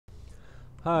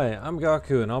Hi, I'm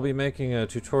Gaku and I'll be making a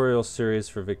tutorial series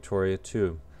for Victoria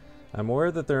 2. I'm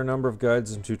aware that there are a number of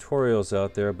guides and tutorials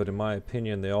out there, but in my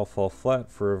opinion they all fall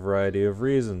flat for a variety of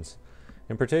reasons.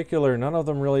 In particular, none of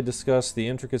them really discuss the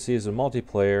intricacies of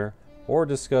multiplayer or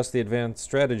discuss the advanced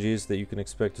strategies that you can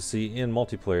expect to see in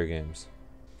multiplayer games.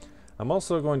 I'm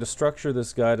also going to structure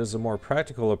this guide as a more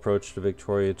practical approach to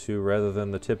Victoria 2 rather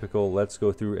than the typical let's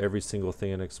go through every single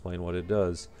thing and explain what it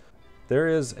does. There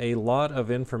is a lot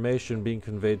of information being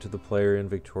conveyed to the player in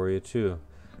Victoria 2.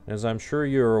 As I'm sure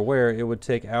you're aware, it would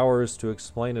take hours to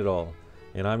explain it all.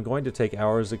 And I'm going to take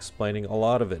hours explaining a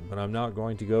lot of it, but I'm not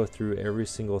going to go through every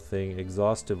single thing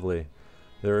exhaustively.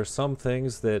 There are some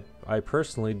things that I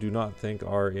personally do not think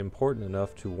are important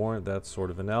enough to warrant that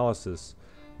sort of analysis.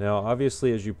 Now,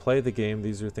 obviously, as you play the game,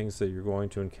 these are things that you're going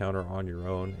to encounter on your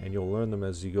own, and you'll learn them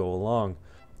as you go along.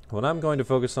 What I'm going to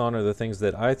focus on are the things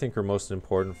that I think are most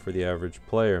important for the average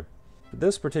player.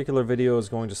 This particular video is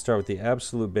going to start with the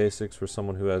absolute basics for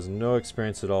someone who has no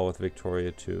experience at all with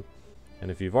Victoria 2. And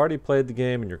if you've already played the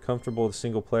game and you're comfortable with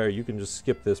single player, you can just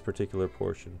skip this particular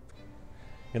portion.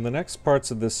 In the next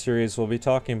parts of this series, we'll be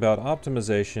talking about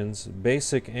optimizations,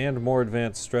 basic and more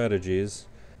advanced strategies,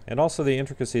 and also the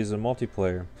intricacies of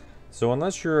multiplayer. So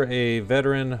unless you're a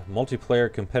veteran,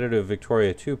 multiplayer, competitive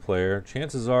Victoria 2 player,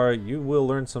 chances are you will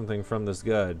learn something from this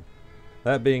guide.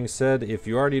 That being said, if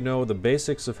you already know the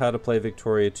basics of how to play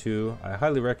Victoria 2, I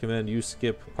highly recommend you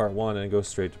skip part 1 and go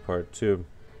straight to part 2.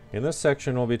 In this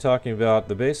section, we'll be talking about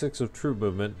the basics of troop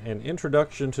movement, an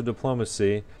introduction to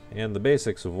diplomacy, and the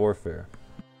basics of warfare.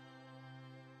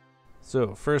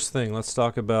 So first thing, let's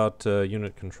talk about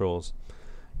unit controls.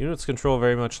 Units control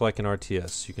very much like an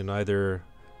RTS. You can either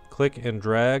click and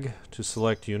drag to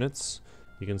select units.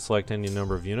 You can select any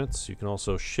number of units. You can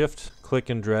also shift, click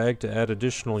and drag to add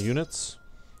additional units,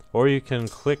 or you can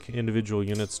click individual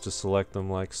units to select them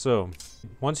like so.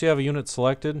 Once you have a unit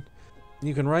selected,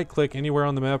 you can right click anywhere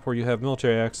on the map where you have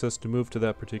military access to move to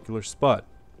that particular spot.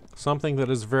 Something that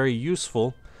is very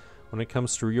useful when it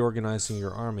comes to reorganizing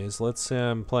your armies. Let's say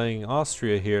I'm playing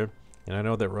Austria here and I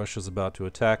know that Russia's about to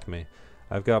attack me.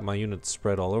 I've got my units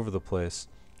spread all over the place.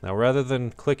 Now, rather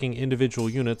than clicking individual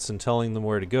units and telling them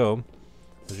where to go,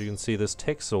 as you can see, this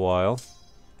takes a while.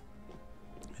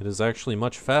 It is actually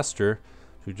much faster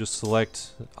to just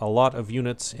select a lot of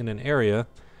units in an area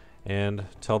and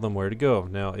tell them where to go.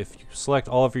 Now, if you select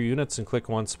all of your units and click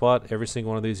one spot, every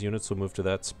single one of these units will move to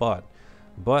that spot.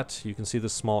 But you can see the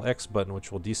small X button,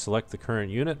 which will deselect the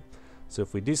current unit. So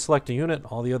if we deselect a unit,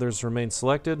 all the others remain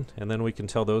selected, and then we can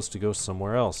tell those to go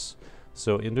somewhere else.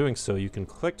 So in doing so, you can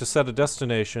click to set a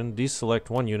destination, deselect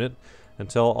one unit, and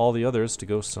tell all the others to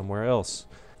go somewhere else.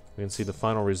 We can see the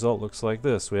final result looks like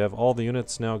this. We have all the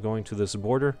units now going to this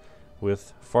border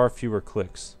with far fewer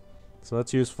clicks. So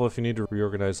that's useful if you need to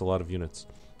reorganize a lot of units.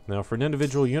 Now for an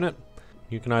individual unit,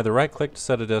 you can either right click to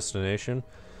set a destination,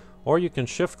 or you can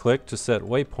shift click to set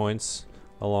waypoints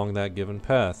along that given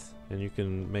path. And you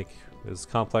can make as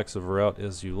complex of a route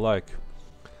as you like.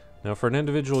 Now for an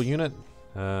individual unit,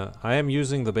 I am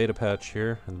using the beta patch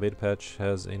here, and the beta patch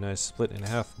has a nice split in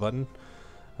half button.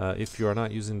 If you are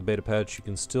not using the beta patch, you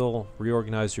can still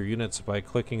reorganize your units by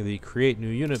clicking the create new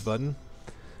unit button,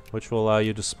 which will allow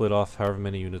you to split off however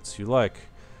many units you like.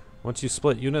 Once you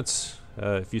split units,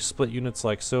 if you split units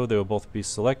like so, they will both be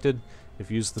selected. If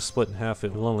you use the split in half,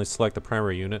 it will only select the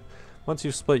primary unit. Once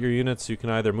you've split your units, you can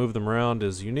either move them around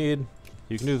as you need.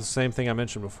 You can do the same thing I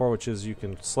mentioned before, which is you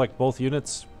can select both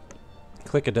units,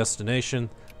 click a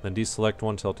destination, then deselect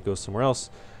one, tell it to go somewhere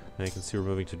else. Now you can see we're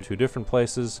moving to two different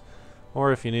places,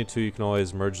 or if you need to, you can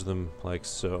always merge them like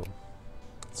so.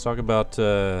 Let's talk about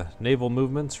naval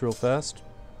movements real fast.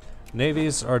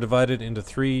 Navies are divided into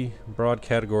three broad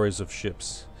categories of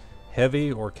ships: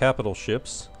 heavy or capital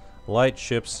ships, light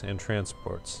ships, and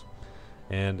transports.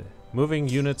 And moving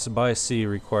units by sea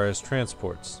requires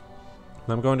transports.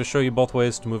 And I'm going to show you both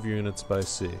ways to move your units by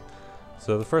sea.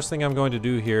 So the first thing I'm going to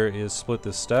do here is split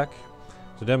this stack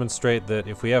to demonstrate that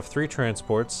if we have 3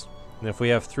 transports, and if we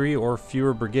have 3 or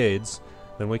fewer brigades,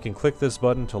 then we can click this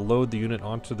button to load the unit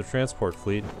onto the transport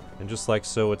fleet, and just like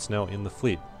so, it's now in the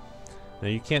fleet. Now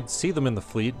you can't see them in the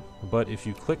fleet, but if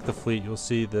you click the fleet, you'll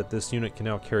see that this unit can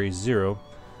now carry 0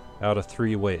 out of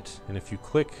 3 weight. And if you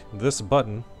click this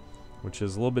button, which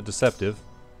is a little bit deceptive,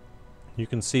 you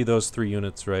can see those 3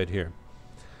 units right here.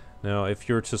 Now if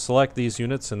you're to select these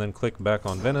units and then click back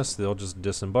on Venice, they'll just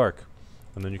disembark,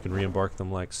 and then you can re-embark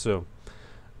them like so.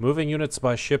 Moving units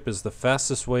by ship is the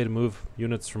fastest way to move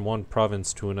units from one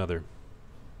province to another.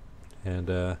 And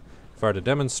if I were to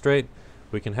demonstrate,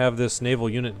 we can have this naval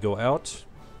unit go out.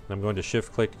 I'm going to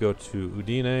shift click to go to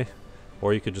Udine,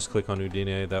 or you could just click on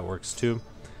Udine, that works too.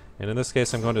 And in this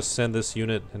case I'm going to send this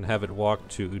unit and have it walk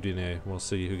to Udine. We'll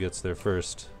see who gets there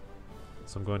first.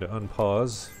 So I'm going to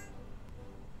unpause.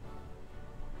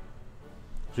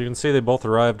 As you can see, they both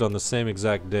arrived on the same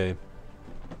exact day,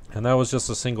 and that was just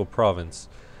a single province.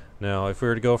 Now if we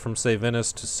were to go from, say,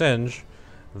 Venice to Senge,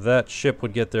 that ship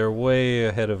would get there way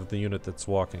ahead of the unit that's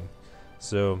walking.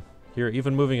 So here,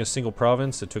 even moving a single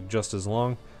province, it took just as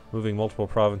long. Moving multiple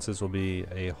provinces will be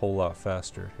a whole lot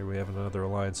faster. Here we have another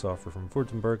alliance offer from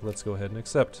Württemberg. Let's go ahead and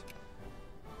accept.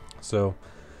 So,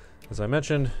 as I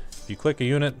mentioned, if you click a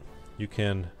unit, you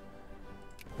can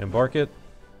embark it.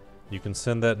 You can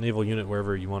send that naval unit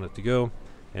wherever you want it to go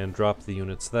and drop the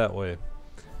units that way.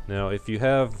 Now, if you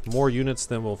have more units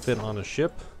than will fit on a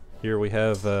ship, here we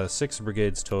have 6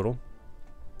 brigades total.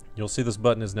 You'll see this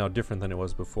button is now different than it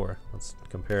was before. Let's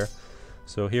compare.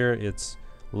 So here it's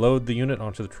load the unit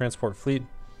onto the transport fleet.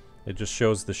 It just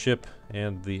shows the ship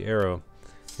and the arrow.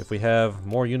 If we have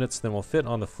more units than will fit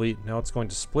on the fleet, now it's going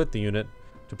to split the unit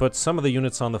to put some of the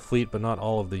units on the fleet but not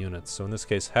all of the units. So in this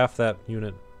case, half that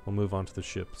unit will move onto the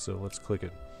ship. So let's click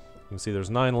it. You can see there's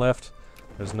 9 left.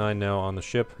 There's 9 now on the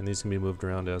ship, and these can be moved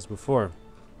around as before.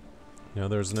 Now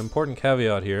there's an important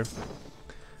caveat here,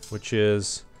 which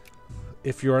is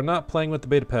if you are not playing with the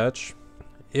beta patch,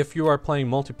 if you are playing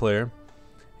multiplayer,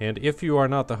 and if you are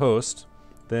not the host,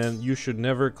 then you should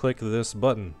never click this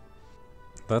button.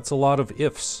 That's a lot of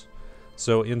ifs.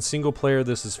 So in single player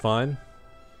this is fine,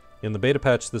 in the beta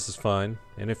patch this is fine,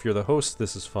 and if you're the host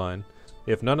this is fine.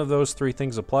 If none of those 3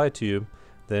 things apply to you,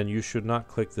 then you should not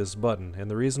click this button. And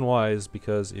the reason why is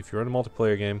because if you're in a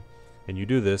multiplayer game and you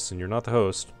do this and you're not the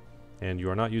host and you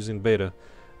are not using beta,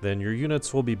 then your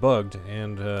units will be bugged,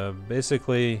 and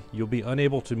basically you'll be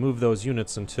unable to move those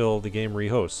units until the game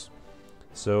rehosts.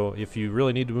 So if you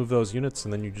really need to move those units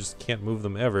and then you just can't move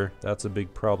them ever, that's a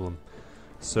big problem.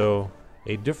 So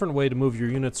a different way to move your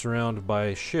units around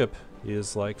by ship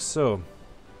is like so.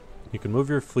 You can move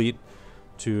your fleet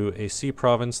to a sea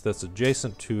province that's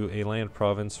adjacent to a land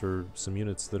province, or some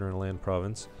units that are in a land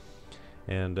province.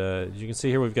 And you can see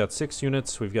here we've got 6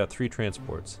 units, we've got 3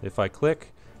 transports. If I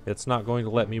click, it's not going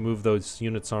to let me move those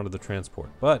units onto the transport.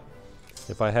 But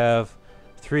if I have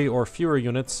 3 or fewer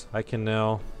units, I can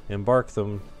now embark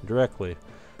them directly.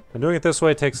 And doing it this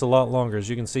way takes a lot longer. As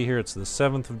you can see here, it's the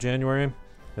 7th of January.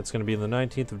 It's going to be the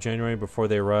 19th of January before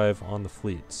they arrive on the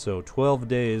fleet. So 12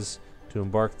 days to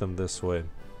embark them this way.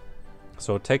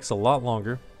 So it takes a lot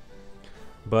longer.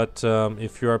 But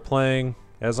if you are playing,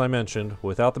 as I mentioned,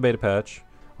 without the beta patch,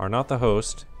 are not the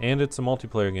host, and it's a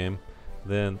multiplayer game,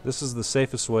 then this is the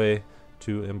safest way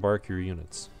to embark your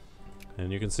units.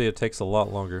 And you can see it takes a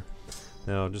lot longer.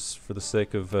 Now, just for the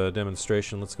sake of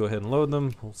demonstration, let's go ahead and load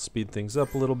them. We'll speed things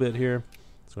up a little bit here.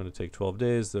 It's going to take 12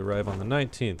 days. They arrive on the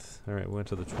 19th. Alright, we went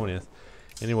to the 20th.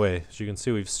 Anyway, as you can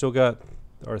see, we've still got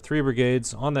our 3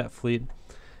 brigades on that fleet,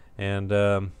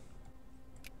 and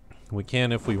we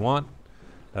can, if we want,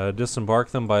 disembark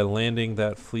them by landing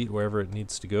that fleet wherever it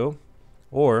needs to go,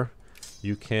 or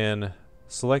you can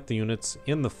select the units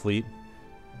in the fleet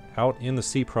out in the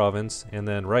sea province and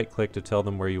then right click to tell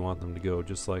them where you want them to go,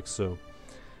 just like so.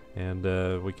 And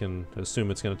we can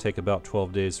assume it's going to take about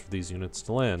 12 days for these units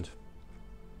to land.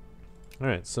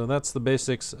 Alright, so that's the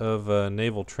basics of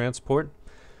naval transport.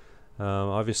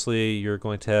 Obviously you're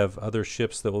going to have other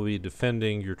ships that will be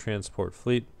defending your transport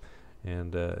fleet,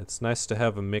 and it's nice to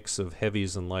have a mix of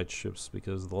heavies and light ships,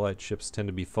 because the light ships tend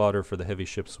to be fodder for the heavy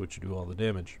ships, which do all the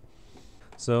damage.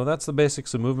 So that's the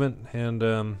basics of movement. And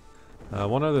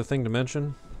one other thing to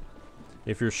mention,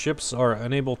 if your ships are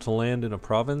unable to land in a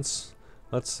province,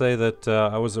 let's say that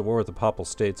I was at war with the Papal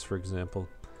States, for example,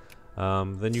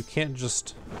 then you can't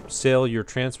just sail your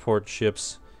transport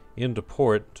ships into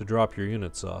port to drop your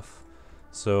units off.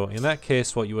 So in that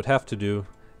case, what you would have to do,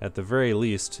 at the very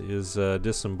least, is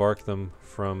disembark them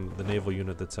from the naval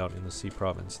unit that's out in the sea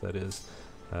province. That is,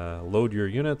 load your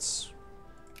units,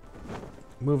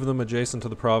 move them adjacent to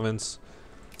the province,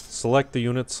 select the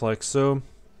units like so,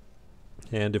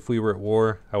 and if we were at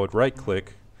war, I would right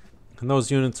click, and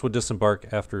those units would disembark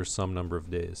after some number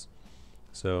of days.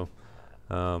 So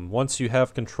once you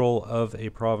have control of a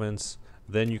province,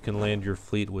 then you can land your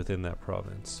fleet within that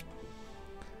province.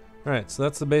 Alright, so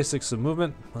that's the basics of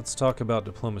movement. Let's talk about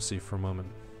diplomacy for a moment.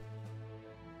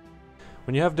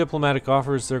 When you have diplomatic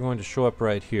offers, they're going to show up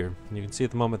right here. And you can see at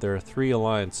the moment there are 3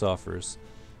 alliance offers.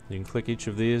 You can click each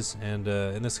of these, and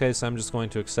in this case I'm just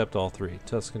going to accept all 3.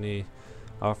 Tuscany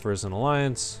offers an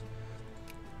alliance,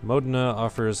 Modena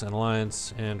offers an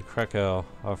alliance, and Krakow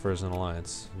offers an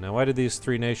alliance. Now, why did these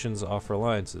 3 nations offer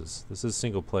alliances? This is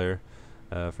single player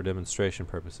for demonstration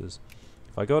purposes.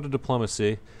 If I go to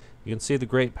diplomacy, you can see the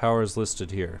great powers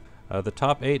listed here. The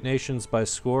top 8 nations by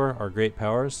score are great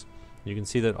powers. You can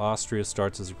see that Austria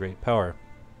starts as a great power.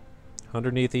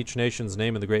 Underneath each nation's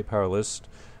name in the great power list,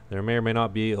 there may or may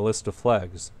not be a list of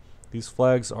flags. These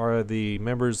flags are the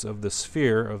members of the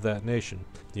sphere of that nation.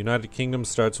 The United Kingdom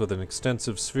starts with an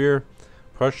extensive sphere.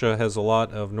 Prussia has a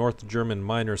lot of North German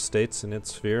minor states in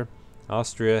its sphere.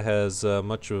 Austria has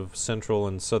much of Central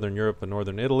and Southern Europe and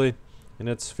Northern Italy in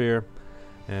its sphere.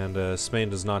 And Spain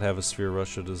does not have a sphere,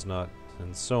 Russia does not,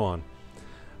 and so on.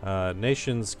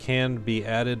 Nations can be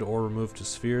added or removed to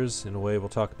spheres in a way we'll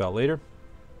talk about later.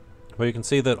 But you can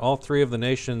see that all 3 of the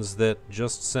nations that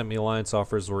just sent me alliance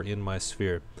offers were in my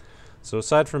sphere. So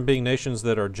aside from being nations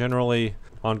that are generally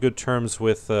on good terms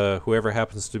with whoever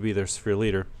happens to be their sphere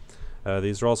leader,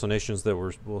 these are also nations that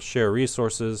will share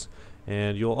resources,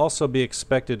 and you'll also be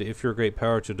expected, if you're a great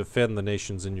power, to defend the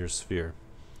nations in your sphere.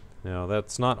 Now,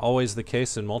 that's not always the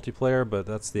case in multiplayer, but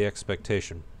that's the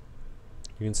expectation.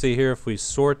 You can see here if we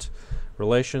sort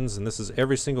relations, and this is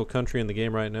every single country in the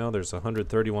game right now. There's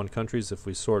 131 countries if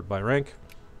we sort by rank.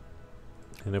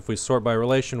 And if we sort by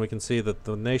relation, we can see that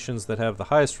the nations that have the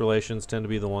highest relations tend to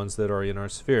be the ones that are in our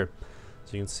sphere.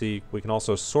 So you can see we can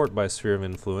also sort by sphere of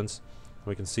influence.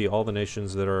 We can see all the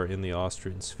nations that are in the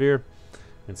Austrian sphere,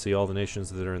 and see all the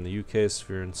nations that are in the UK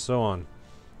sphere, and so on.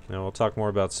 Now we'll talk more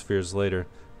about spheres later.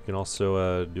 You can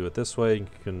also do it this way. You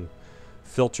can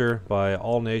filter by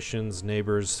all nations,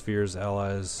 neighbors, spheres,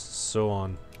 allies, so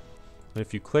on. And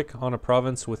if you click on a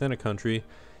province within a country,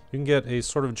 you can get a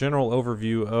sort of general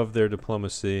overview of their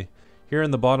diplomacy here in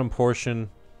the bottom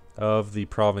portion of the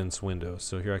province window.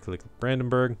 So here I click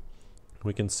Brandenburg.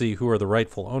 We can see who are the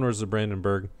rightful owners of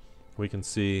Brandenburg. We can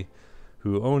see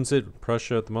who owns it,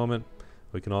 Prussia at the moment.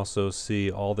 We can also see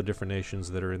all the different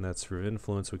nations that are in that sphere of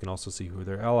influence. We can also see who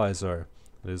their allies are.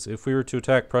 That is, if we were to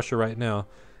attack Prussia right now,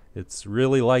 it's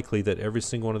really likely that every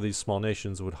single one of these small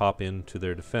nations would hop into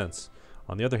their defense.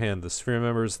 On the other hand, the sphere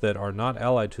members that are not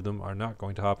allied to them are not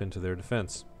going to hop into their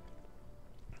defense.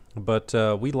 But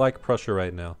we like Prussia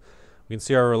right now. We can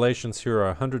see our relations here are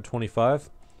 125.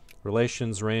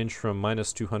 Relations range from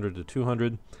 -200 to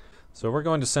 200. So we're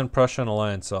going to send Prussia an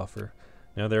alliance offer.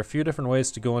 Now there are a few different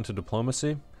ways to go into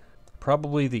diplomacy.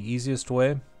 Probably the easiest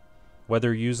way,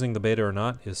 whether using the beta or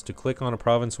not, is to click on a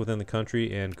province within the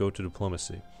country and go to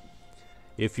diplomacy.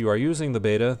 If you are using the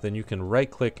beta, then you can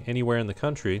right-click anywhere in the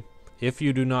country if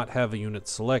you do not have a unit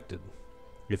selected.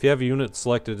 If you have a unit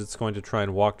selected, it's going to try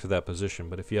and walk to that position,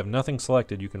 but if you have nothing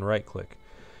selected, you can right-click.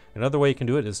 Another way you can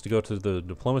do it is to go to the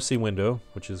diplomacy window,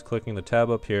 which is clicking the tab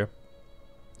up here,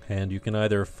 and you can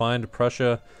either find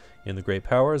Prussia in the great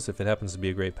powers. If it happens to be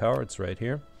a great power, it's right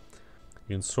here.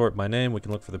 You can sort by name. We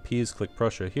can look for the P's, click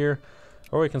Prussia here,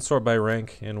 or we can sort by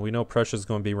rank, and we know Prussia is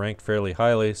going to be ranked fairly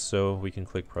highly, so we can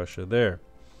click Prussia there.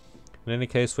 In any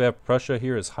case, we have Prussia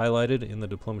here is highlighted in the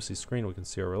diplomacy screen. We can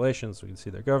see our relations, we can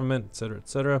see their government, etc.,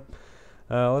 etc.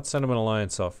 Let's send them an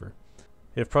alliance offer.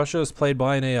 If Prussia is played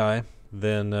by an AI,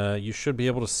 then you should be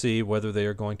able to see whether they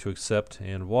are going to accept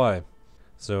and why.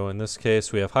 So in this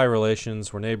case, we have high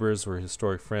relations, we're neighbors, we're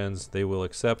historic friends, they will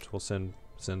accept, we'll send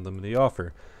them the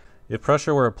offer. If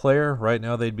Prussia were a player, right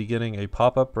now they'd be getting a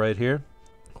pop-up right here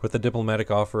with a diplomatic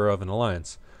offer of an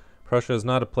alliance. Prussia is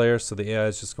not a player, so the AI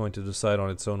is just going to decide on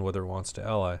its own whether it wants to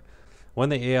ally. When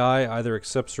the AI either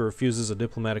accepts or refuses a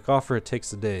diplomatic offer, it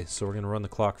takes a day, so we're going to run the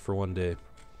clock for 1 day.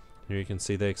 Here you can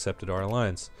see they accepted our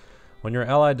alliance. When you're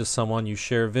allied to someone, you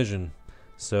share vision.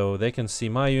 So they can see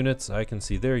my units, I can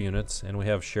see their units, and we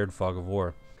have shared fog of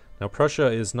war. Now Prussia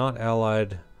is not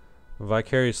allied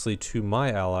vicariously to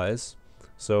my allies.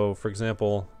 So for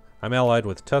example, I'm allied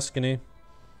with Tuscany.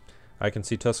 I can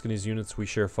see Tuscany's units, we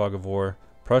share fog of war.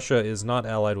 Prussia is not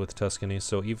allied with Tuscany,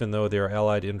 so even though they are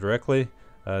allied indirectly,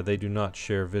 they do not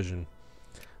share vision.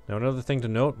 Now another thing to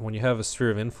note, when you have a sphere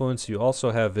of influence, you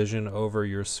also have vision over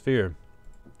your sphere.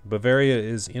 Bavaria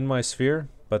is in my sphere,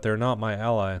 but they're not my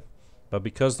ally. But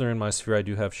because they're in my sphere, I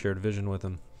do have shared vision with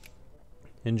them.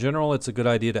 In general, it's a good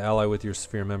idea to ally with your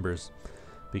sphere members,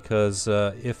 because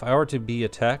if I were to be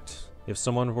attacked, if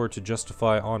someone were to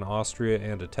justify on Austria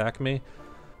and attack me,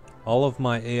 all of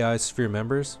my AI sphere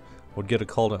members would get a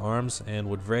call to arms and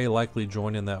would very likely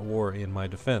join in that war in my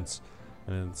defense.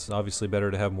 And it's obviously better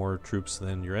to have more troops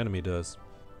than your enemy does.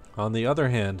 On the other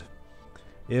hand,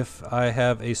 if I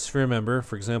have a sphere member,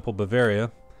 for example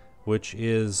Bavaria, which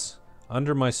is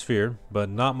under my sphere, but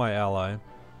not my ally,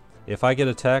 if I get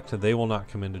attacked, they will not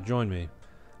come in to join me.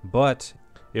 But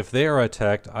if they are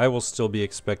attacked, I will still be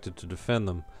expected to defend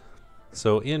them.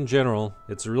 So in general,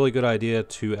 it's a really good idea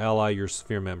to ally your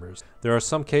sphere members. There are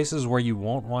some cases where you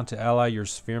won't want to ally your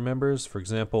sphere members. For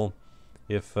example,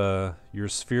 If your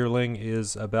sphereling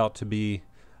is about to be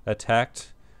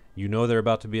attacked, you know they're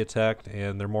about to be attacked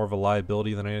and they're more of a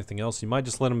liability than anything else, you might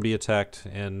just let them be attacked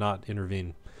and not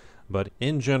intervene. But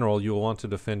in general, you'll want to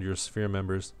defend your sphere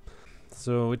members.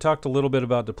 So we talked a little bit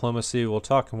about diplomacy. We'll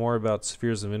talk more about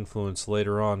spheres of influence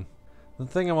later on. The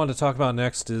thing I want to talk about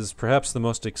next is perhaps the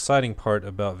most exciting part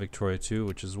about Victoria 2,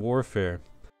 which is warfare.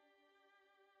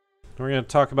 We're going to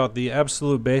talk about the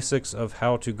absolute basics of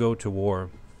how to go to war.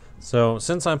 So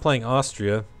since I'm playing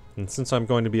Austria, and since I'm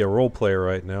going to be a role player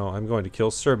right now, I'm going to kill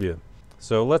Serbia.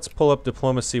 So let's pull up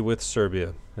diplomacy with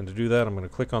Serbia. And to do that, I'm going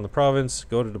to click on the province,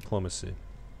 go to diplomacy.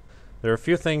 There are a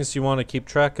few things you want to keep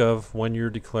track of when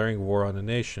you're declaring war on a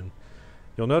nation.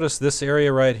 You'll notice this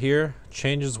area right here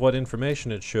changes what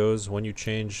information it shows when you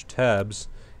change tabs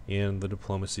in the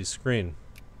diplomacy screen.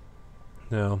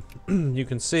 Now, you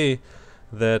can see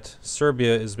that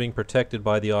Serbia is being protected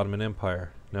by the Ottoman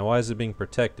Empire. Now, why is it being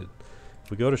protected? If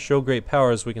we go to Show Great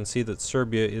Powers, we can see that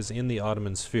Serbia is in the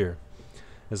Ottoman sphere.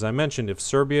 As I mentioned, if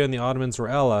Serbia and the Ottomans were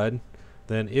allied,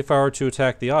 then if I were to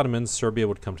attack the Ottomans, Serbia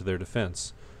would come to their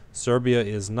defense. Serbia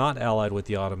is not allied with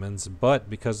the Ottomans, but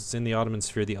because it's in the Ottoman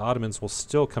sphere, the Ottomans will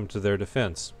still come to their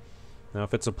defense. Now,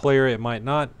 if it's a player, it might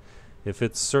not. If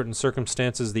it's certain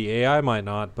circumstances, the AI might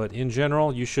not. But in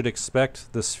general, you should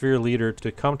expect the sphere leader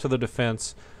to come to the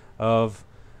defense of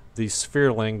the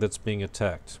sphereling that's being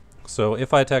attacked. So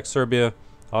if I attack Serbia,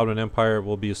 Ottoman Empire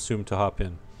will be assumed to hop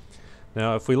in.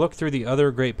 Now, if we look through the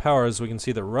other great powers, we can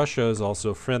see that Russia is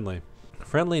also friendly.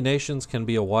 Friendly nations can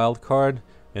be a wild card,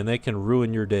 and they can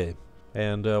ruin your day.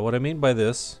 And what I mean by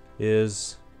this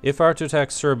is, if I were to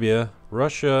attack Serbia,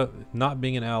 Russia, not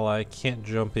being an ally, can't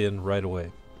jump in right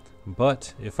away.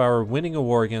 But if I were winning a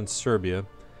war against Serbia,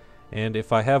 and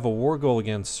if I have a war goal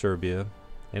against Serbia,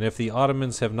 and if the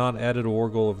Ottomans have not added a war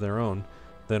goal of their own,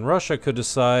 then Russia could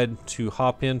decide to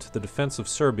hop into the defense of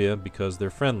Serbia because they're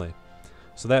friendly.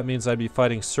 So that means I'd be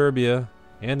fighting Serbia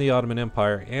and the Ottoman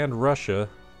Empire and Russia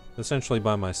essentially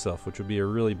by myself, which would be a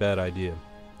really bad idea.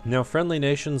 Now, friendly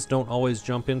nations don't always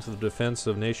jump into the defense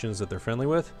of nations that they're friendly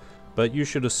with, but you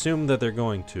should assume that they're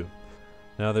going to.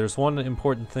 Now, there's one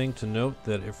important thing to note,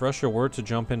 that if Russia were to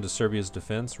jump into Serbia's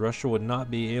defense, Russia would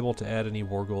not be able to add any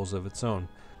war goals of its own,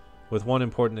 with one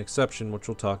important exception, which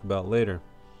we'll talk about later.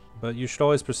 But you should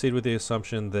always proceed with the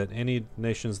assumption that any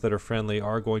nations that are friendly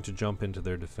are going to jump into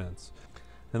their defense.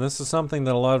 And this is something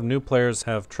that a lot of new players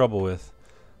have trouble with.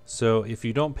 So if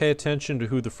you don't pay attention to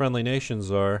who the friendly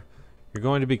nations are, you're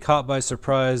going to be caught by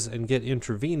surprise and get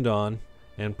intervened on,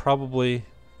 and probably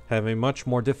have a much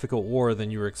more difficult war than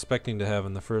you were expecting to have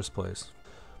in the first place.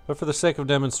 But for the sake of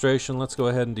demonstration, let's go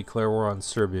ahead and declare war on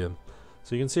Serbia.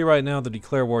 So you can see right now the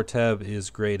Declare War tab is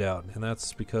grayed out, and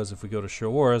that's because if we go to Show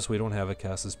Wars, we don't have a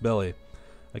casus belli.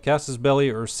 A casus belli,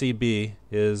 or CB,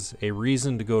 is a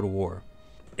reason to go to war.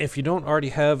 If you don't already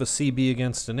have a CB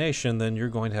against a nation, then you're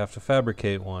going to have to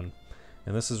fabricate one.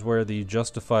 And this is where the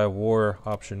Justify War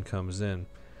option comes in.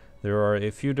 There are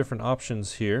a few different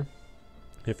options here.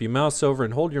 If you mouse over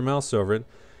and hold your mouse over it,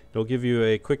 it'll give you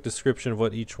a quick description of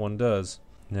what each one does.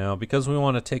 Now, because we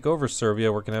want to take over Serbia,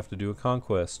 we're going to have to do a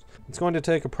conquest. It's going to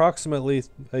take approximately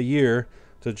a year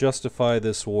to justify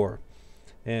this war.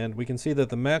 And we can see that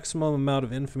the maximum amount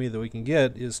of infamy that we can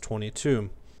get is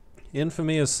 22.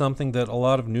 Infamy is something that a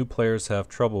lot of new players have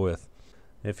trouble with.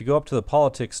 If you go up to the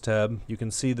Politics tab, you can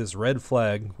see this red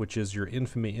flag, which is your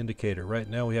infamy indicator. Right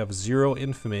now we have 0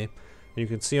 infamy, and you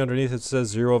can see underneath it says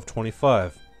 0 of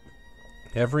 25.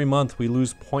 Every month we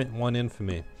lose 0.1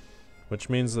 infamy, which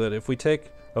means that if we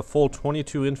take a full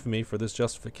 22 infamy for this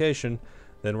justification,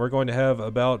 then we're going to have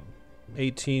about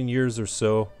 18 years or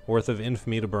so worth of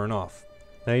infamy to burn off.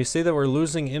 Now you see that we're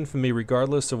losing infamy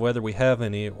regardless of whether we have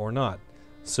any or not.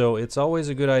 So it's always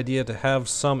a good idea to have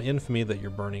some infamy that you're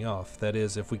burning off. That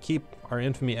is, if we keep our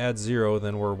infamy at 0,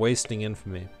 then we're wasting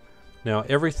infamy. Now,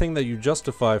 everything that you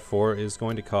justify for is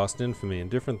going to cost infamy, and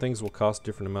different things will cost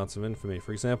different amounts of infamy.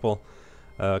 For example,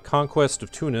 conquest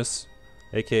of Tunis,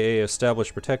 aka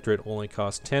established protectorate, only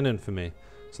costs 10 infamy.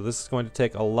 So this is going to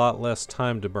take a lot less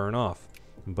time to burn off.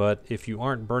 But if you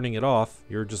aren't burning it off,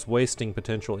 you're just wasting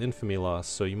potential infamy loss.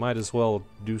 So you might as well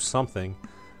do something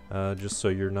just so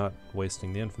you're not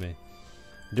wasting the infamy.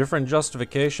 Different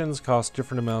justifications cost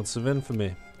different amounts of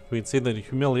infamy. We can see that a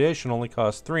humiliation only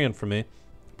costs 3 infamy,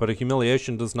 but a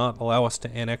humiliation does not allow us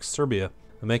to annex Serbia.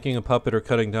 Making a puppet or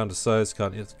cutting down to size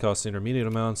costs intermediate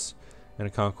amounts, and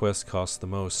a conquest costs the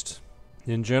most.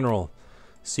 In general,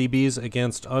 CBs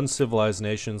against uncivilized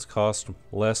nations cost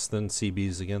less than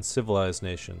CBs against civilized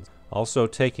nations. Also,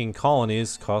 taking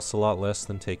colonies costs a lot less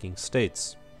than taking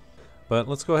states. But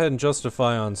let's go ahead and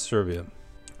justify on Serbia.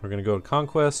 We're going to go to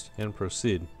Conquest and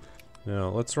proceed. Now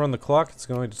let's run the clock. It's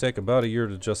going to take about a year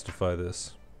to justify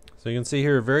this. So you can see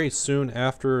here very soon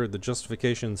after the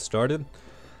justification started,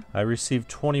 I received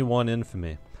 21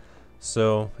 infamy.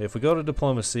 So if we go to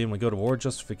diplomacy and we go to war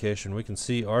justification, we can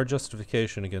see our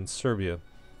justification against Serbia.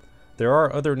 There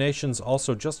are other nations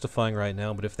also justifying right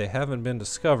now, but if they haven't been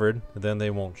discovered, then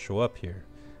they won't show up here.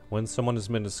 When someone has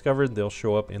been discovered, they'll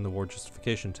show up in the war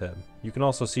justification tab. You can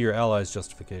also see your allies'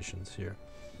 justifications here.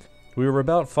 We were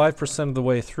about 5% of the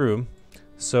way through,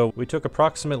 so we took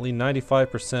approximately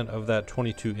 95% of that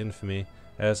 22 infamy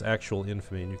as actual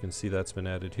infamy, and you can see that's been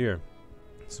added here.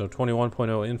 So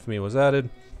 21.0 infamy was added,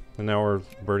 and now we're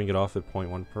burning it off at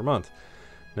 0.1 per month.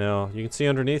 Now you can see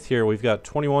underneath here we've got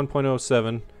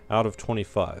 21.07 out of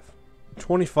 25.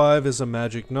 25 is a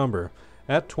magic number.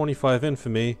 At 25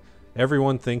 infamy,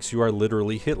 everyone thinks you are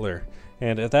literally Hitler,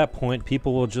 and at that point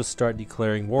people will just start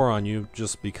declaring war on you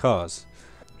just because.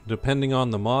 Depending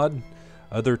on the mod,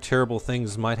 other terrible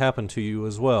things might happen to you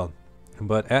as well.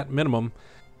 But at minimum,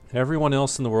 everyone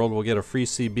else in the world will get a free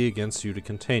CB against you to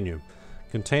contain you.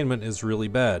 Containment is really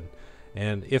bad.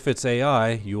 And if it's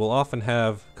AI, you will often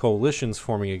have coalitions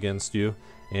forming against you,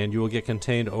 and you will get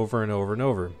contained over and over and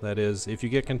over. That is, if you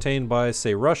get contained by,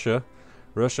 say, Russia,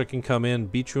 Russia can come in,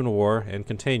 beat you in a war, and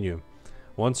contain you.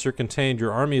 Once you're contained,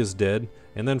 your army is dead,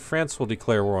 and then France will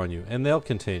declare war on you, and they'll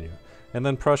contain you. And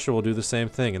then Prussia will do the same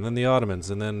thing, and then the Ottomans,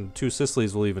 and then 2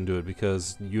 Sicilies will even do it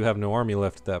because you have no army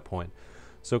left at that point.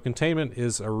 So containment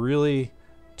is a really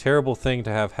terrible thing to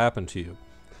have happen to you.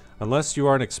 Unless you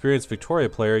are an experienced Victoria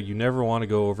player, you never want to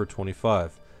go over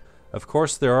 25. Of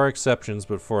course there are exceptions,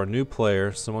 but for a new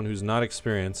player, someone who's not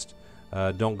experienced,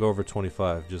 don't go over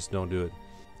 25. Just don't do it.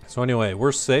 So anyway,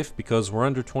 we're safe because we're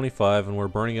under 25 and we're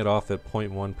burning it off at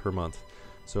 0.1 per month.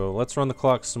 So let's run the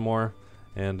clock some more,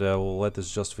 and we'll let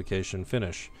this justification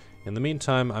finish. In the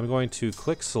meantime, I'm going to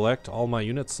click select all my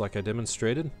units like I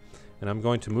demonstrated, and I'm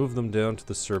going to move them down to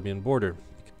the Serbian border.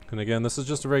 And again, this is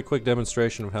just a very quick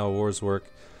demonstration of how wars work,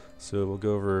 so we'll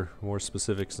go over more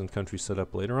specifics and country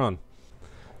setup later on.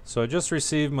 So I just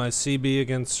received my CB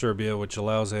against Serbia, which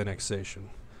allows annexation.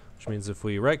 Which means if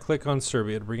we right click on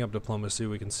Serbia to bring up diplomacy,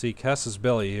 we can see casus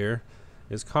belli here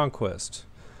is conquest.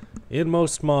 In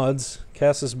most mods,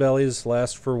 casus bellis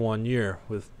last for 1 year,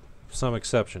 with some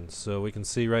exceptions. So we can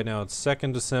see right now it's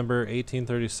 2nd December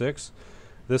 1836.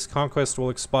 This conquest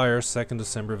will expire 2nd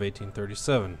December of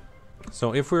 1837.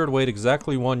 So if we were to wait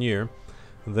exactly 1 year,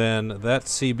 then that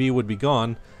CB would be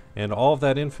gone, and all of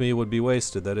that infamy would be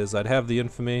wasted. That is, I'd have the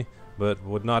infamy, but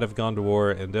would not have gone to war,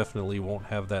 and definitely won't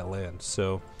have that land.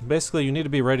 So basically you need to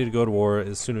be ready to go to war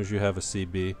as soon as you have a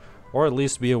CB, or at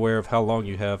least be aware of how long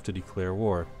you have to declare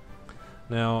war.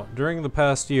 Now, during the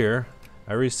past year,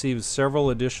 I received several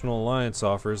additional alliance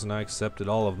offers, and I accepted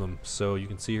all of them. So you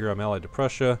can see here I'm allied to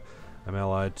Prussia, I'm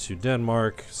allied to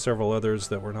Denmark, several others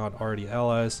that were not already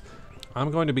allies.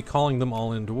 I'm going to be calling them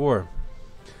all into war.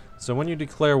 So when you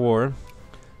declare war,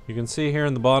 you can see here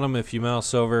in the bottom, if you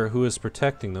mouse over, who is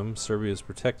protecting them. Serbia is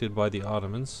protected by the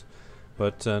Ottomans,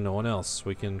 but no one else.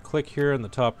 We can click here in the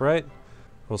top right.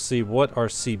 We'll see what our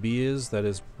CB is, that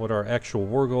is what our actual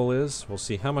war goal is. We'll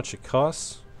see how much it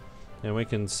costs, and we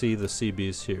can see the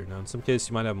CBs here. Now in some cases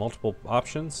you might have multiple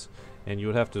options, and you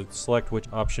would have to select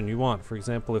which option you want. For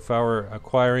example, if I were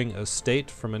acquiring a state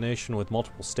from a nation with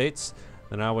multiple states,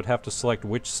 then I would have to select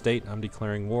which state I'm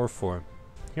declaring war for.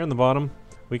 Here in the bottom,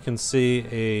 we can see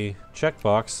a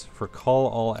checkbox for call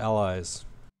all allies.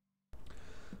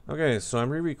 Okay, so I'm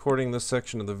re-recording this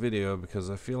section of the video because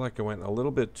I feel like I went a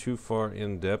little bit too far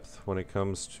in depth when it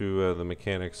comes to the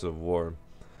mechanics of war.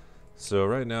 So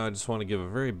right now I just want to give a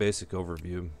very basic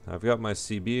overview. I've got my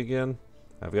CB again.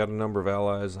 I've got a number of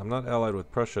allies. I'm not allied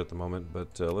with Prussia at the moment,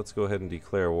 but let's go ahead and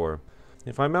declare war.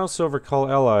 If I mouse over call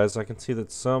allies, I can see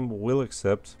that some will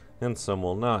accept and some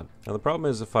will not. Now the problem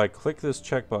is if I click this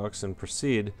checkbox and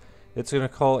proceed, it's going to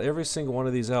call every single one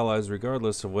of these allies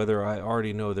regardless of whether I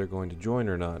already know they're going to join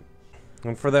or not.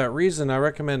 And for that reason, I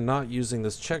recommend not using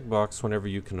this checkbox whenever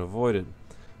you can avoid it,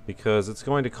 because it's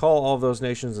going to call all those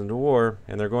nations into war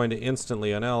and they're going to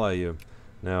instantly unally you.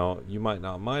 Now, you might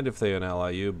not mind if they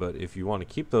unally you, but if you want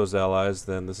to keep those allies,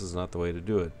 then this is not the way to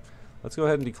do it. Let's go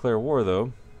ahead and declare war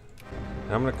though.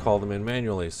 And I'm going to call them in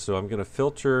manually, so I'm going to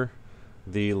filter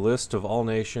the list of all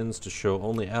nations to show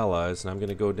only allies, and I'm going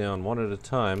to go down one at a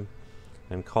time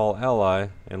and call ally,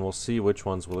 and we'll see which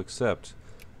ones will accept.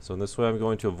 So in this way I'm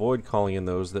going to avoid calling in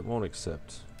those that won't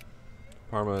accept.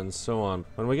 Parma and so on.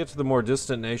 When we get to the more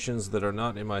distant nations that are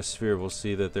not in my sphere, we'll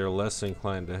see that they're less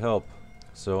inclined to help.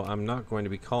 So I'm not going to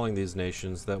be calling these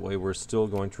nations, that way we're still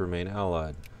going to remain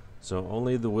allied. So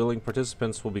only the willing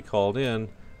participants will be called in,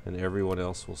 and everyone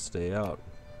else will stay out.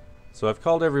 So I've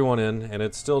called everyone in, and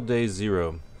it's still day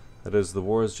 0. That is, the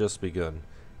war has just begun.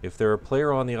 If they're a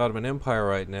player on the Ottoman Empire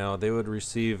right now, they would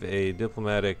receive a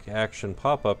diplomatic action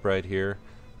pop-up right here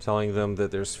telling them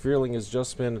that their sphereling has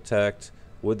just been attacked.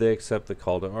 Would they accept the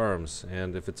call to arms?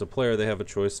 And if it's a player, they have a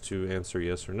choice to answer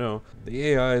yes or no. The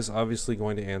AI is obviously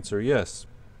going to answer yes.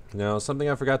 Now, something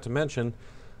I forgot to mention,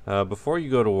 before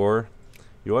you go to war,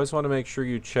 you always want to make sure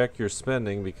you check your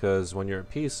spending, because when you're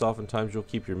at peace, oftentimes you'll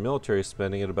keep your military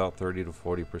spending at about 30 to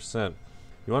 40%.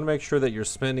 You want to make sure that your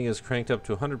spending is cranked up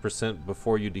to 100%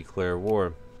 before you declare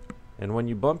war. And when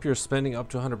you bump your spending up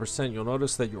to 100%, you'll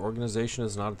notice that your organization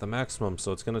is not at the maximum,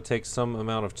 so it's going to take some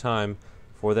amount of time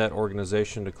for that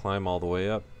organization to climb all the way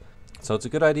up. So it's a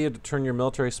good idea to turn your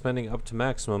military spending up to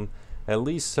maximum at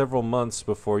least several months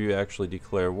before you actually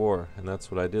declare war, and that's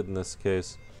what I did in this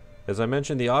case. As I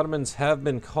mentioned, the Ottomans have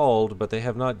been called, but they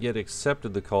have not yet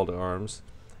accepted the call to arms,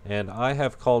 and I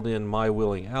have called in my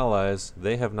willing allies.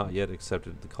 They have not yet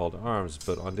accepted the call to arms,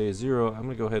 but on day 0, I'm going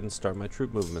to go ahead and start my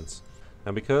troop movements.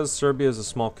 Now, because Serbia is a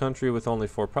small country with only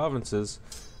 4 provinces,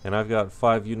 and I've got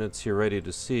 5 units here ready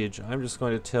to siege, I'm just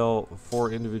going to tell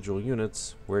 4 individual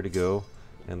units where to go,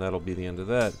 and that'll be the end of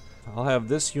that. I'll have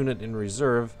this unit in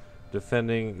reserve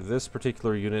defending this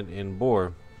particular unit in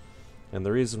Bor, and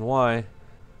the reason why,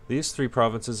 these 3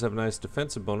 provinces have nice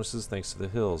defensive bonuses thanks to the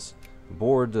hills.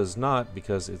 Bor does not,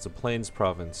 because it's a plains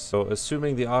province. So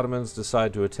assuming the Ottomans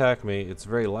decide to attack me, it's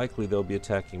very likely they'll be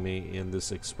attacking me in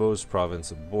this exposed province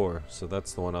of Bor. So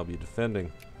that's the one I'll be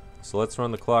defending. So let's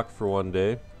run the clock for 1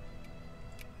 day.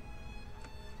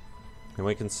 And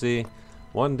we can see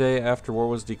 1 day after war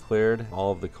was declared,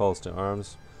 all of the calls to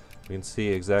arms, we can see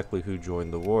exactly who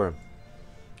joined the war.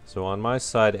 So on my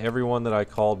side, everyone that I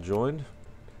called joined,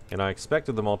 and I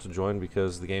expected them all to join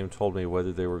because the game told me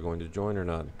whether they were going to join or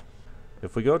not.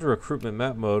 If we go to recruitment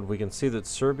map mode, we can see that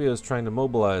Serbia is trying to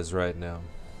mobilize right now.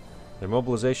 Their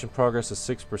mobilization progress is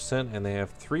 6%, and they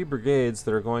have 3 brigades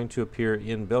that are going to appear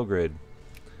in Belgrade.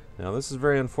 Now, this is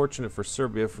very unfortunate for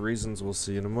Serbia for reasons we'll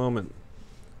see in a moment.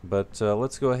 But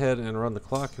let's go ahead and run the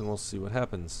clock and we'll see what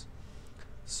happens.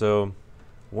 So,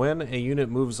 when a unit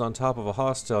moves on top of a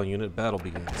hostile unit, battle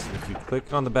begins. If you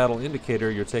click on the battle indicator,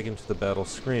 you're taken to the battle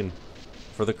screen.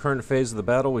 For the current phase of the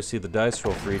battle, we see the dice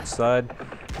roll for each side.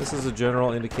 This is a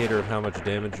general indicator of how much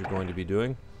damage you're going to be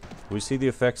doing. We see the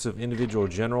effects of individual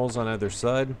generals on either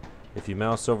side. If you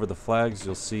mouse over the flags,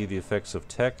 you'll see the effects of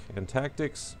tech and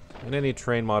tactics, and any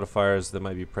terrain modifiers that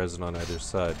might be present on either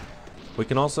side. We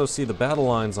can also see the battle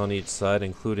lines on each side,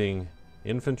 including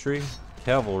infantry,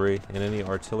 cavalry, and any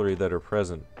artillery that are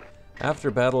present.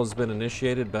 After battle has been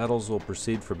initiated, battles will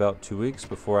proceed for about 2 weeks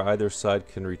before either side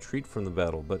can retreat from the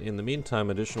battle, but in the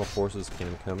meantime additional forces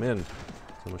can come in.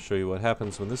 So I'm going to show you what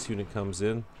happens when this unit comes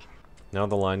in. Now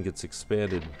the line gets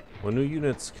expanded. When new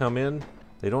units come in,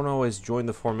 they don't always join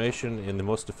the formation in the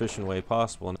most efficient way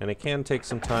possible, and it can take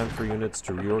some time for units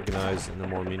to reorganize in a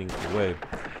more meaningful way.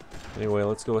 Anyway,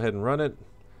 let's go ahead and run it.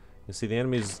 You see the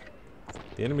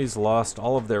enemy's lost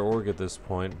all of their org at this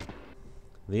point.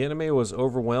 The enemy was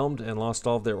overwhelmed and lost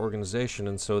all of their organization,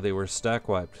 and so they were stack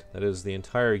wiped. That is, the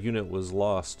entire unit was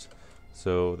lost.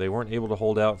 So they weren't able to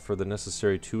hold out for the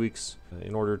necessary 2 weeks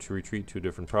in order to retreat to a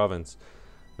different province.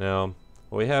 Now,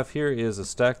 what we have here is a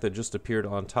stack that just appeared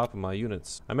on top of my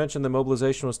units. I mentioned the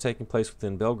mobilization was taking place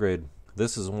within Belgrade.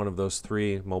 This is one of those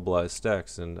 3 mobilized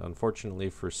stacks, and unfortunately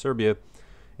for Serbia,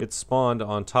 it spawned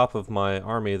on top of my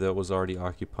army that was already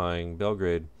occupying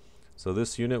Belgrade. So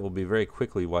this unit will be very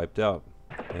quickly wiped out.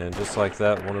 And just like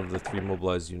that, one of the 3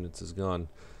 mobilized units is gone.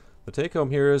 The take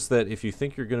home here is that if you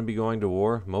think you're going to be going to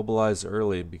war, mobilize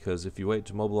early, because if you wait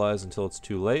to mobilize until it's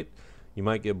too late, you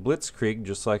might get blitzkrieg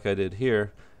just like I did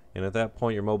here, and at that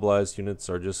point your mobilized units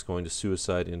are just going to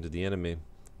suicide into the enemy.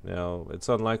 Now, it's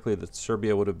unlikely that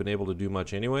Serbia would have been able to do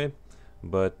much anyway,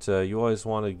 but you always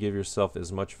want to give yourself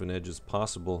as much of an edge as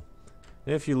possible.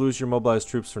 And if you lose your mobilized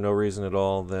troops for no reason at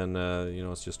all, then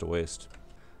it's just a waste.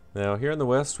 Now here in the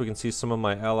west we can see some of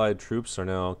my allied troops are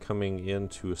now coming in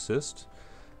to assist,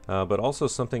 but also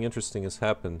something interesting has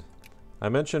happened. I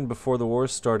mentioned before the war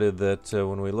started that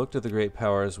when we looked at the great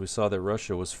powers, we saw that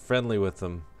Russia was friendly with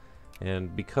them,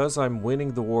 and because I'm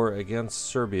winning the war against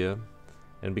Serbia,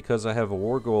 and because I have a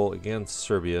war goal against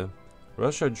Serbia,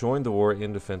 Russia joined the war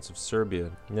in defense of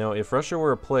Serbia. Now if Russia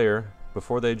were a player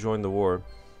before they joined the war,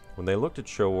 when they looked at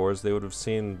show wars, they would have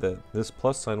seen that this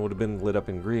plus sign would have been lit up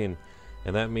in green,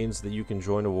 and that means that you can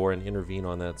join a war and intervene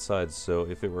on that side. So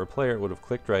if it were a player, it would have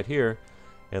clicked right here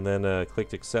and then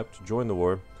clicked accept to join the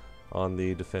war on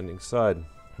the defending side.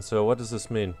 So what does this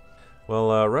mean?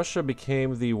 Well, Russia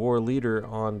became the war leader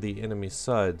on the enemy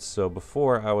side. So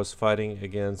before, I was fighting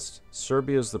against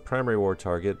Serbia as the primary war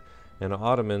target and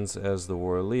Ottomans as the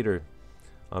war leader.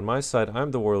 On my side,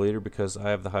 I'm the war leader because I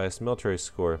have the highest military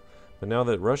score. But now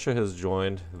that Russia has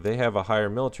joined, they have a higher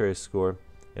military score,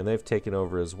 and they've taken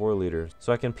over as war leader.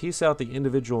 So I can peace out the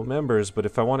individual members, but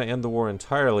if I want to end the war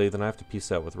entirely, then I have to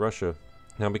peace out with Russia.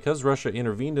 Now, because Russia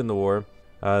intervened in the war,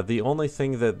 the only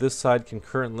thing that this side can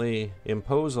currently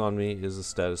impose on me is the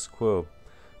status quo.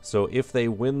 So if they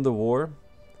win the war,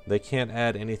 they can't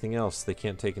add anything else. They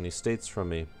can't take any states from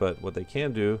me. But what they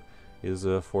can do is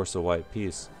force a white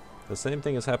peace. The same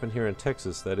thing has happened here in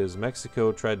Texas. That is,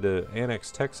 Mexico tried to annex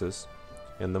Texas,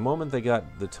 and the moment they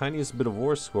got the tiniest bit of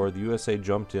war score, the USA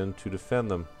jumped in to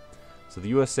defend them. So the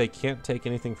USA can't take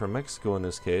anything from Mexico in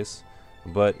this case,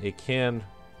 but it can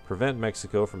prevent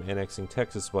Mexico from annexing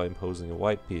Texas by imposing a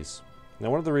white peace. Now,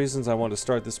 one of the reasons I wanted to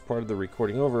start this part of the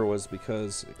recording over was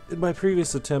because in my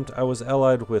previous attempt I was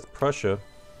allied with Prussia,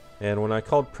 and when I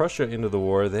called Prussia into the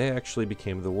war, they actually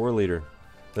became the war leader.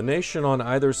 The nation on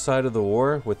either side of the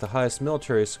war with the highest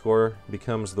military score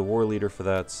becomes the war leader for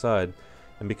that side,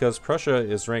 and because Prussia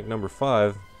is ranked number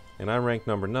 5 and I'm ranked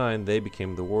number 9, they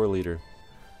became the war leader.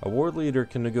 A war leader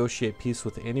can negotiate peace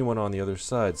with anyone on the other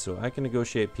side, so I can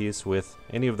negotiate peace with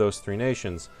any of those 3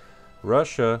 nations.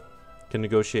 Russia can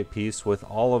negotiate peace with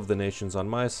all of the nations on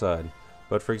my side,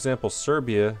 but for example,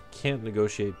 Serbia can't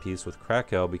negotiate peace with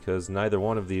Krakow because neither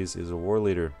one of these is a war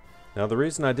leader. Now, the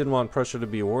reason I didn't want Prussia to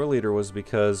be a war leader was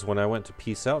because when I went to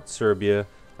peace out Serbia,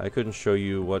 I couldn't show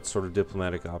you what sort of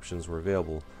diplomatic options were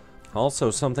available.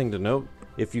 Also, something to note,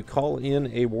 if you call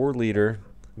in a war leader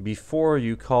before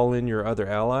you call in your other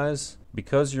allies,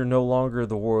 because you're no longer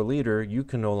the war leader, you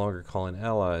can no longer call in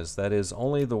allies. That is,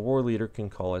 only the war leader can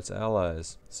call its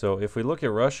allies. So if we look at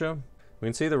Russia, we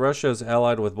can see that Russia is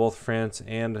allied with both France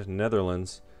and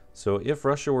Netherlands. So if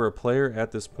Russia were a player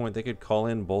at this point, they could call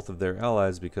in both of their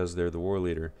allies because they're the war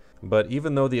leader. But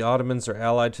even though the Ottomans are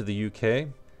allied to the UK,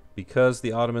 because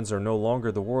the Ottomans are no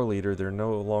longer the war leader, they're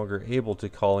no longer able to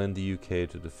call in the UK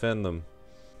to defend them.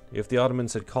 If the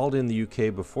Ottomans had called in the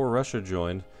UK before Russia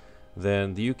joined,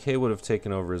 then the UK would have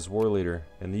taken over as war leader,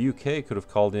 and the UK could have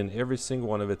called in every single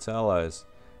one of its allies.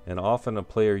 And often a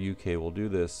player UK will do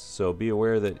this, so be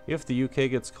aware that if the UK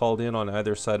gets called in on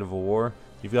either side of a war,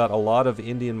 you've got a lot of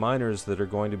Indian miners that are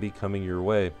going to be coming your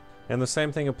way. And the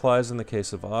same thing applies in the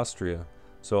case of Austria.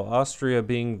 So Austria,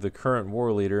 being the current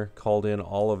war leader, called in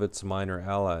all of its minor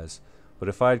allies. But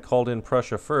if I had called in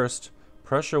Prussia first,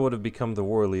 Prussia would have become the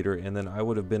war leader, and then I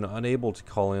would have been unable to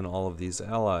call in all of these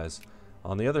allies.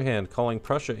 On the other hand, calling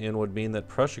Prussia in would mean that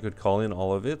Prussia could call in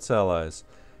all of its allies.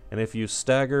 And if you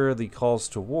stagger the calls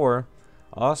to war,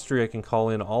 Austria can call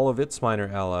in all of its minor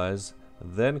allies,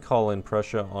 then call in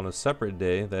Prussia on a separate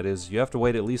day. That is, you have to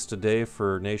wait at least a day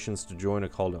for nations to join a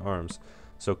call to arms.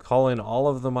 So call in all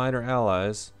of the minor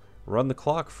allies, run the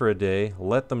clock for a day,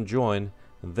 let them join,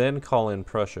 then call in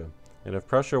Prussia. And if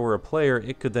Prussia were a player,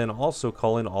 it could then also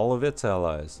call in all of its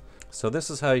allies. So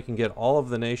this is how you can get all of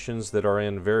the nations that are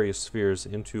in various spheres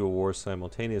into a war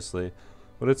simultaneously,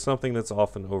 but it's something that's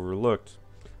often overlooked.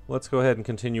 Let's go ahead and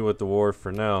continue with the war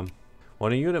for now.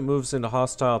 When a unit moves into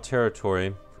hostile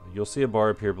territory, you'll see a bar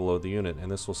appear below the unit,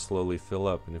 and this will slowly fill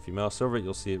up. And if you mouse over it,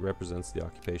 you'll see it represents the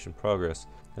occupation progress.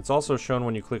 It's also shown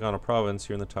when you click on a province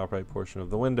here in the top right portion of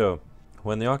the window.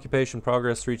 When the occupation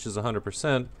progress reaches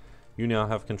 100%, you now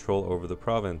have control over the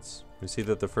province. You see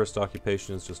that the first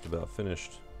occupation is just about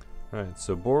finished. Alright,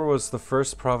 so Bor was the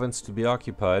first province to be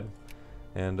occupied,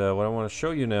 and what I want to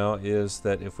show you now is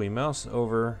that if we mouse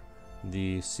over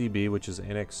the CB, which is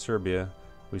annexed Serbia,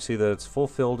 we see that it's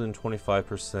fulfilled in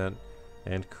 25%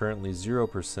 and currently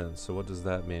 0%. So what does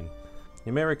that mean?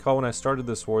 You may recall when I started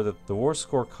this war that the war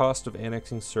score cost of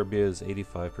annexing Serbia is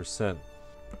 85%.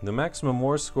 The maximum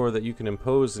war score that you can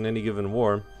impose in any given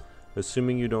war,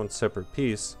 assuming you don't separate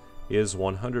peace, is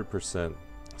 100%.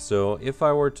 So if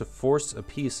I were to force a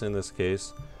peace in this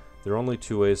case, there are only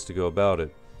 2 ways to go about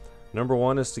it. Number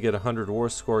 1 is to get 100 war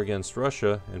score against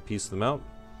Russia and peace them out.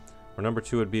 Or number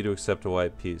 2 would be to accept a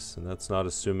white peace, and that's not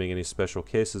assuming any special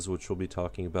cases, which we'll be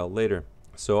talking about later.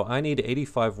 So I need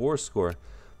 85 war score,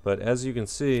 but as you can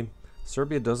see,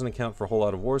 Serbia doesn't account for a whole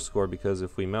lot of war score, because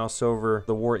if we mouse over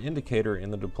the war indicator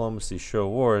in the diplomacy show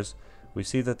wars, we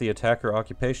see that the attacker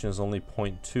occupation is only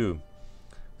 0.2.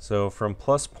 So from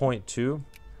plus 0.2,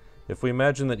 if we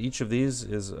imagine that each of these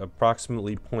is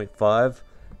approximately 0.5,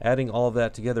 adding all of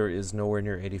that together is nowhere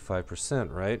near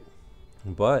 85%, right?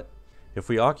 But if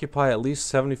we occupy at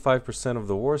least 75% of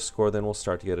the war score, then we'll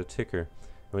start to get a ticker.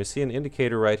 And we see an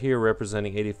indicator right here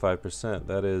representing 85%.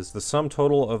 That is, the sum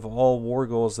total of all war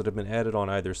goals that have been added on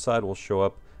either side will show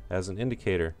up as an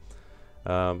indicator.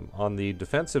 On the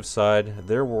defensive side,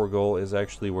 their war goal is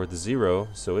actually worth 0,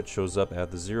 so it shows up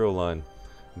at the 0 line.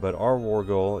 But our war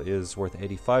goal is worth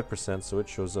 85%, so it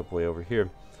shows up way over here.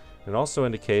 It also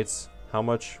indicates how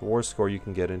much war score you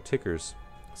can get in tickers.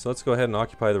 So let's go ahead and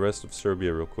occupy the rest of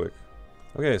Serbia real quick.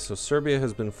 Okay, so Serbia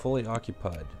has been fully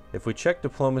occupied. If we check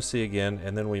diplomacy again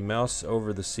and then we mouse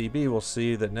over the CB, we'll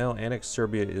see that now annexed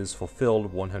Serbia is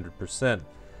fulfilled 100%.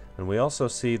 And we also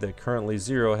see that currently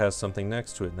 0 has something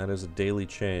next to it, and that is a daily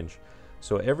change.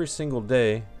 So every single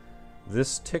day,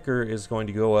 this ticker is going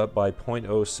to go up by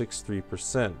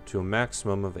 0.063% to a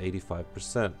maximum of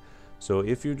 85%. So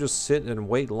if you just sit and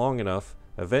wait long enough,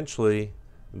 eventually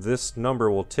this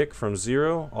number will tick from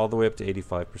 0 all the way up to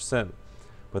 85%.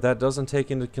 But that doesn't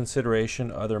take into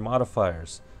consideration other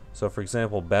modifiers. So for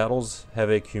example, battles have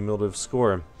a cumulative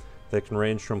score that can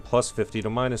range from +50 to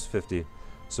 -50.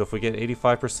 So if we get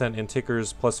 85% in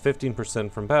tickers plus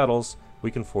 15% from battles,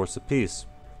 we can force a peace.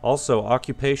 Also,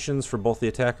 occupations for both the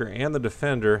attacker and the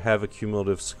defender have a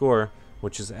cumulative score,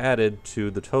 which is added to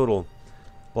the total.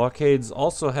 Blockades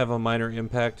also have a minor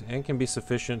impact and can be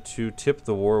sufficient to tip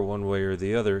the war one way or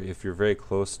the other if you're very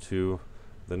close to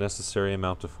the necessary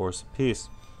amount to force a peace.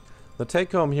 The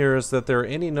take home here is that there are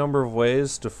any number of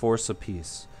ways to force a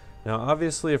peace. Now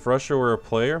obviously if Russia were a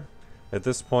player, at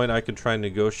this point I could try and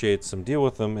negotiate some deal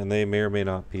with them and they may or may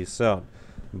not peace out.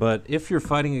 But if you're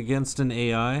fighting against an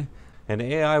AI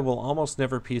will almost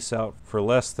never peace out for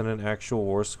less than an actual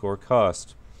war score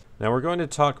cost. Now we're going to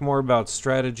talk more about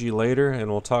strategy later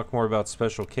and we'll talk more about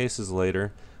special cases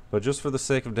later, but just for the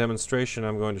sake of demonstration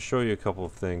I'm going to show you a couple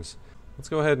of things. Let's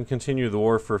go ahead and continue the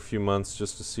war for a few months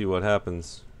just to see what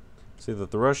happens. See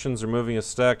that the Russians are moving a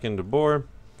stack into Bor, and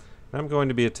I'm going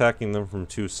to be attacking them from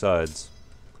two sides.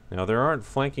 Now there aren't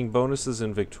flanking bonuses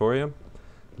in Victoria,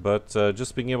 but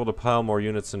just being able to pile more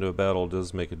units into a battle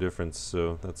does make a difference,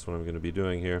 so that's what I'm going to be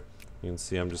doing here. You can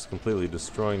see I'm just completely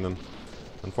destroying them.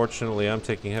 Unfortunately, I'm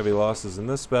taking heavy losses in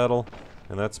this battle,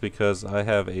 and that's because I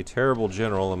have a terrible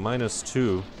general, a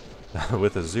 -2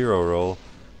 with a 0 roll,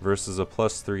 versus a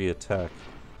 +3 attack.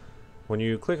 When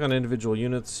you click on individual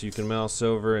units, you can mouse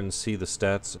over and see the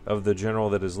stats of the general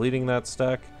that is leading that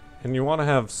stack, and you want to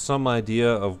have some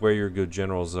idea of where your good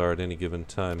generals are at any given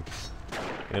time.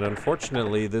 And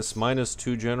unfortunately, this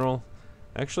 -2 general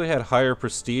actually had higher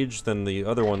prestige than the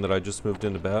other one that I just moved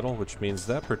into battle, which means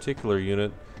that particular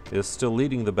unit is still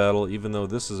leading the battle even though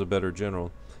this is a better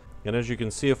general. And as you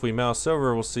can see, if we mouse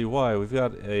over, we'll see why. We've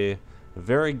got a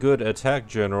very good attack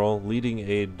general leading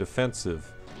a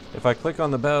defensive. If I click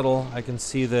on the battle, I can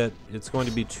see that it's going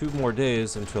to be 2 more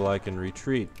days until I can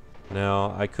retreat.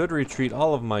 Now, I could retreat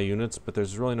all of my units, but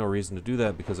there's really no reason to do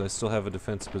that because I still have a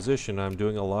defensive position. I'm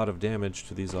doing a lot of damage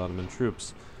to these Ottoman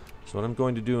troops. So what I'm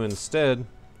going to do instead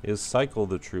is cycle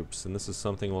the troops, and this is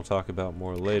something we'll talk about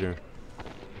more later.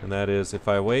 And that is, if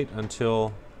I wait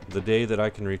until the day that I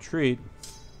can retreat,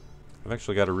 I've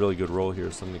actually got a really good roll here,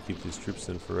 so I'm going to keep these troops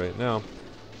in for right now.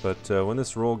 But when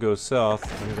this roll goes south,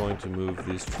 I'm going to move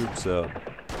these troops out.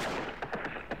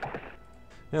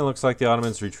 And it looks like the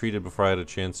Ottomans retreated before I had a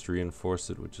chance to reinforce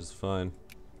it, which is fine.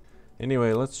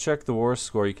 Anyway, let's check the war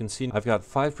score. You can see I've got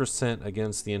 5%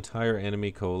 against the entire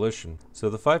enemy coalition. So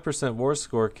the 5% war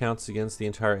score counts against the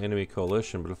entire enemy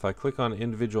coalition, but if I click on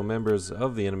individual members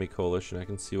of the enemy coalition, I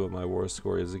can see what my war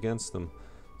score is against them.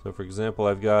 So for example,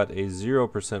 I've got a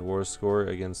 0% war score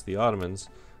against the Ottomans,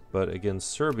 but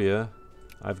against Serbia,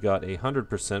 I've got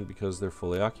 100% because they're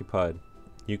fully occupied.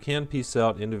 You can peace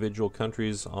out individual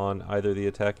countries on either the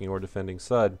attacking or defending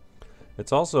side.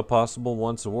 It's also possible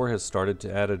once a war has started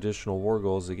to add additional war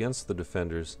goals against the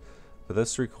defenders, but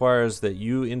this requires that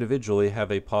you individually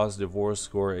have a positive war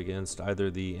score against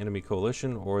either the enemy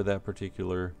coalition or that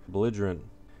particular belligerent.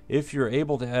 If you're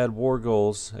able to add war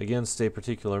goals against a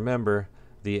particular member,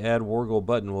 the Add War Goal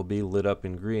button will be lit up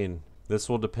in green. This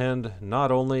will depend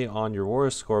not only on your war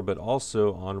score, but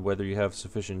also on whether you have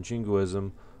sufficient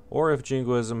jingoism, or if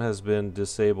jingoism has been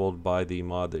disabled by the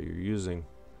mod that you're using.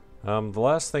 The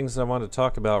last things I want to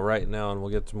talk about right now, and we'll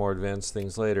get to more advanced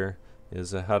things later,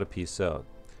 is how to peace out.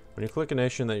 When you click a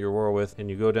nation that you're war with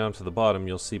and you go down to the bottom,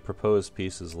 you'll see proposed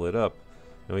peace is lit up.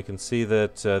 And we can see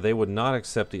that they would not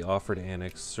accept the offer to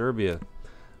annex Serbia,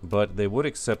 but they would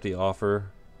accept the offer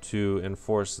to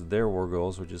enforce their war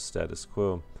goals, which is status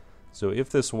quo. So if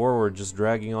this war were just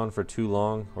dragging on for too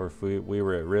long, or if we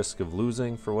were at risk of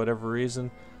losing for whatever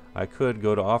reason, I could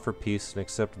go to offer peace and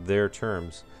accept their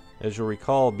terms. As you'll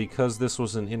recall, because this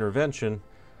was an intervention,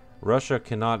 Russia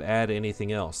cannot add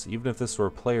anything else. Even if this were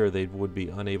a player, they would be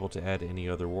unable to add any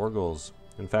other war goals.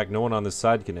 In fact, no one on this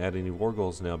side can add any war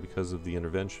goals now because of the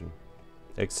intervention.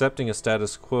 Accepting a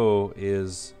status quo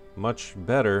is much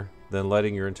better than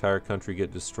letting your entire country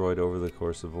get destroyed over the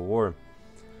course of a war.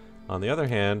 On the other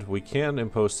hand, we can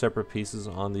impose separate pieces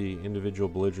on the individual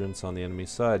belligerents on the enemy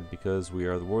side because we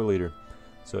are the war leader.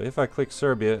 So if I click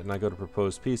Serbia and I go to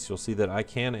propose peace, you'll see that I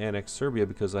can annex Serbia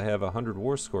because I have 100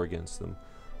 war score against them.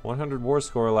 100 war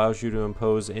score allows you to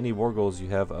impose any war goals you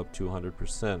have up to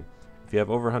 100%. If you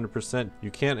have over 100%,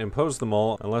 you can't impose them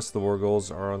all unless the war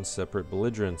goals are on separate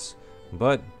belligerents.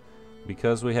 But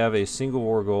because we have a single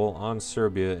war goal on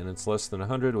Serbia and it's less than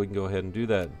 100, we can go ahead and do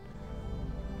that.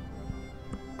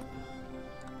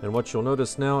 And what you'll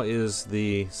notice now is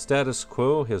the status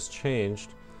quo has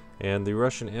changed, and the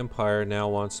Russian Empire now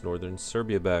wants northern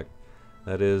Serbia back.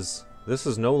 That is, this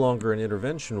is no longer an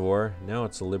intervention war, now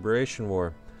it's a liberation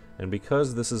war. And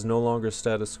because this is no longer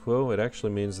status quo, it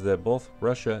actually means that both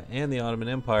Russia and the Ottoman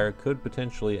Empire could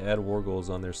potentially add war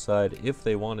goals on their side if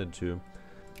they wanted to.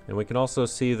 And we can also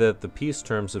see that the peace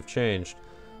terms have changed.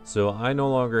 So I no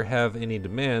longer have any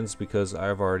demands because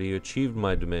I've already achieved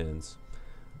my demands.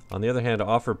 On the other hand,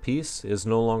 offer peace is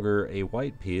no longer a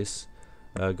white peace.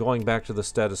 Going back to the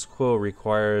status quo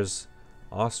requires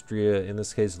Austria, in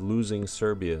this case, losing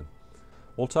Serbia.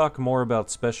 We'll talk more about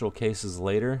special cases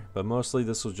later, but mostly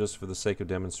this was just for the sake of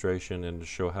demonstration and to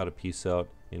show how to piece out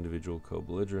individual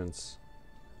co-belligerents.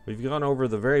 We've gone over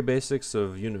the very basics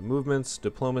of unit movements,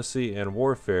 diplomacy, and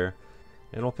warfare,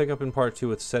 and we'll pick up in part 2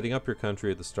 with setting up your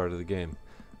country at the start of the game.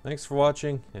 Thanks for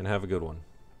watching, and have a good one.